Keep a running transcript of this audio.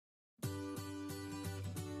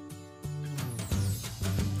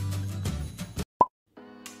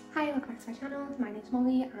Hi, welcome back to my channel. My name is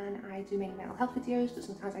Molly and I do mainly mental health videos, but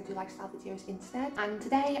sometimes I do lifestyle videos instead. And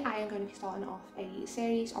today I am going to be starting off a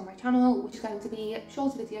series on my channel, which is going to be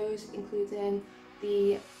shorter videos including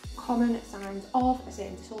the common signs of a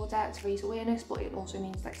certain disorder to raise awareness, but it also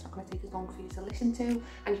means that it's not going to take as long for you to listen to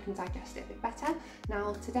and you can digest it a bit better.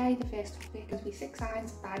 Now today the first topic is going to be 6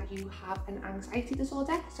 signs that you have an anxiety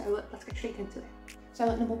disorder, so let's get straight into it. So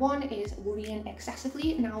number 1 is worrying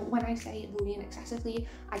excessively. Now when I say worrying excessively,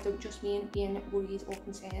 I don't just mean being worried or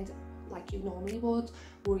concerned like you normally would,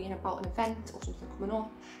 worrying about an event or something coming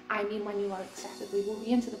up. I mean when you are excessively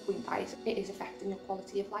worrying to the point that it is affecting your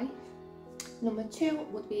quality of life. Number 2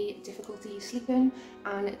 would be difficulty sleeping,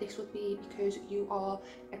 and this would be because you are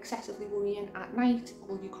excessively worrying at night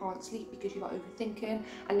or you can't sleep because you are overthinking,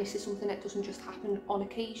 and this is something that doesn't just happen on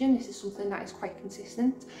occasion, this is something that is quite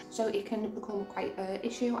consistent. So it can become quite an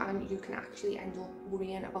issue and you can actually end up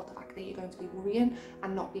worrying about the fact that you're going to be worrying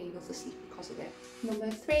and not be able to sleep because of it.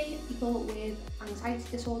 Number 3, people with anxiety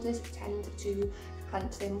disorders tend to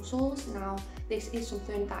clench their muscles. Now this is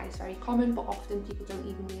something that is very common, but often people don't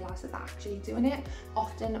even realise that they're actually doing it.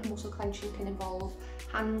 Often muscle clenching can involve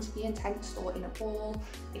hands being tensed or in a ball.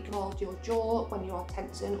 It can involve your jaw when you are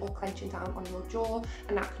tensing or clenching down on your jaw,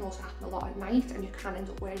 and that can also happen a lot at night, and you can end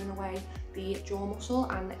up wearing away the jaw muscle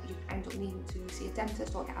and you end up needing to see a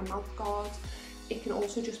dentist or get a mouth guard. It can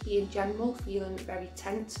also just be in general feeling very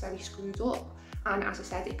tense, very screwed up. And as I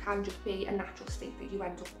said, it can just be a natural state that you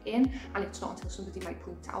end up in, and it's not until somebody might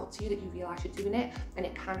point it out to you that you realise you're doing it, and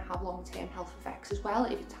it can have long-term health effects as well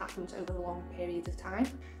if it happens over a long period of time.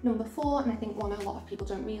 Number 4, and I think one a lot of people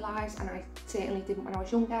don't realise, and I certainly didn't when I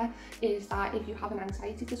was younger, is that if you have an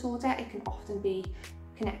anxiety disorder, it can often be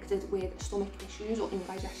connected with stomach issues or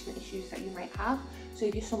indigestion issues that you might have. So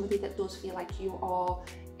if you're somebody that does feel like you are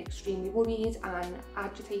extremely worried and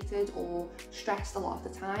agitated or stressed a lot of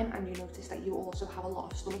the time, and you notice that you also have a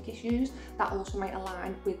lot of stomach issues that also might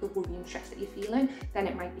align with the worry and stress that you're feeling, then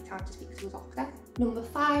it might be time to speak to a doctor. Number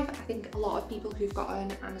 5, I think a lot of people who've got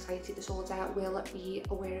an anxiety disorder will be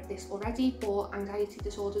aware of this already, but anxiety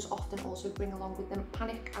disorders often also bring along with them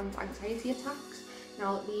panic and anxiety attacks.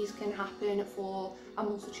 Now these can happen for a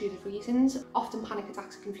multitude of reasons. Often panic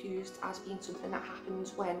attacks are confused as being something that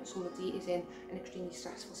happens when somebody is in an extremely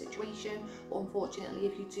stressful situation, but unfortunately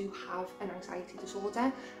if you do have an anxiety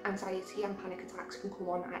disorder, anxiety and panic attacks can come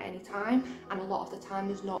on at any time, and a lot of the time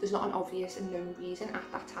there's not an obvious and known reason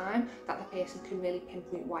at that time that the person can really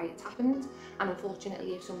pinpoint why it's happened. And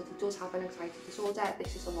unfortunately if somebody does have an anxiety disorder,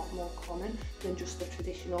 this is a lot more common than just the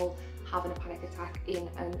traditional having a panic attack in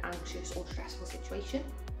an anxious or stressful situation.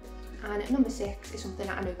 And number 6 is something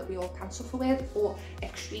that I know that we all can suffer with, or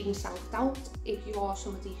extreme self-doubt. If you are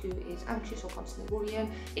somebody who is anxious or constantly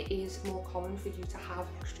worrying, it is more common for you to have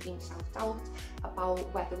extreme self-doubt about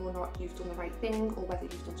whether or not you've done the right thing or whether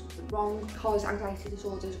you've done something wrong, because anxiety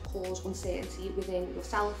disorders cause uncertainty within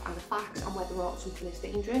yourself and the facts and whether or not something is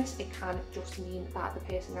dangerous. It can just mean that the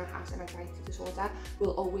person that has an anxiety disorder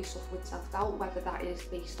will always suffer with self-doubt, whether that is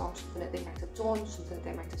based on something that they might have done, something that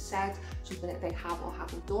they might have said, something that they have or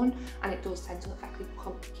haven't done, and it does tend to affect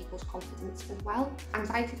people's confidence as well.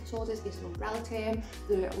 Anxiety disorders is an umbrella term.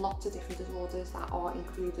 There are lots of different disorders that are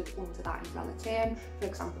included under that umbrella term. For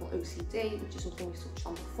example, OCD, which is something we touched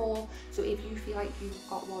on before. So if you feel like you've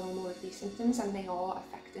got one or more of these symptoms and they are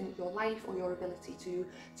affecting your life or your ability to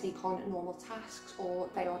take on normal tasks, or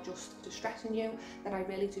they are just distressing you, then I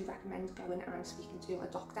really do recommend going and speaking to a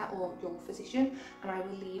doctor or your physician, and I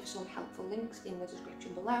will leave some helpful links in the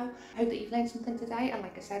description below. I hope that you've learned something today, and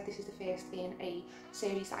like I said, this is the first in a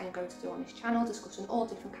series that I am going to do on this channel discussing all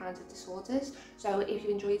different kinds of disorders. So if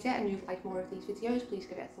you enjoyed it and you'd like more of these videos, please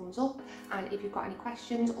give it a thumbs up, and if you've got any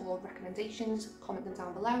questions or recommendations, comment them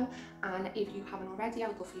down below. And if you haven't already, I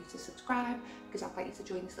would love for you to subscribe, because I'd like you to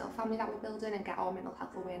join this little family that we're building and get our mental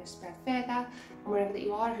health awareness spread further. And wherever that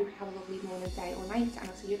you are, I hope you have a lovely morning, day or night, and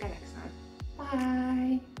I'll see you again next time.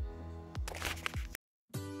 Bye!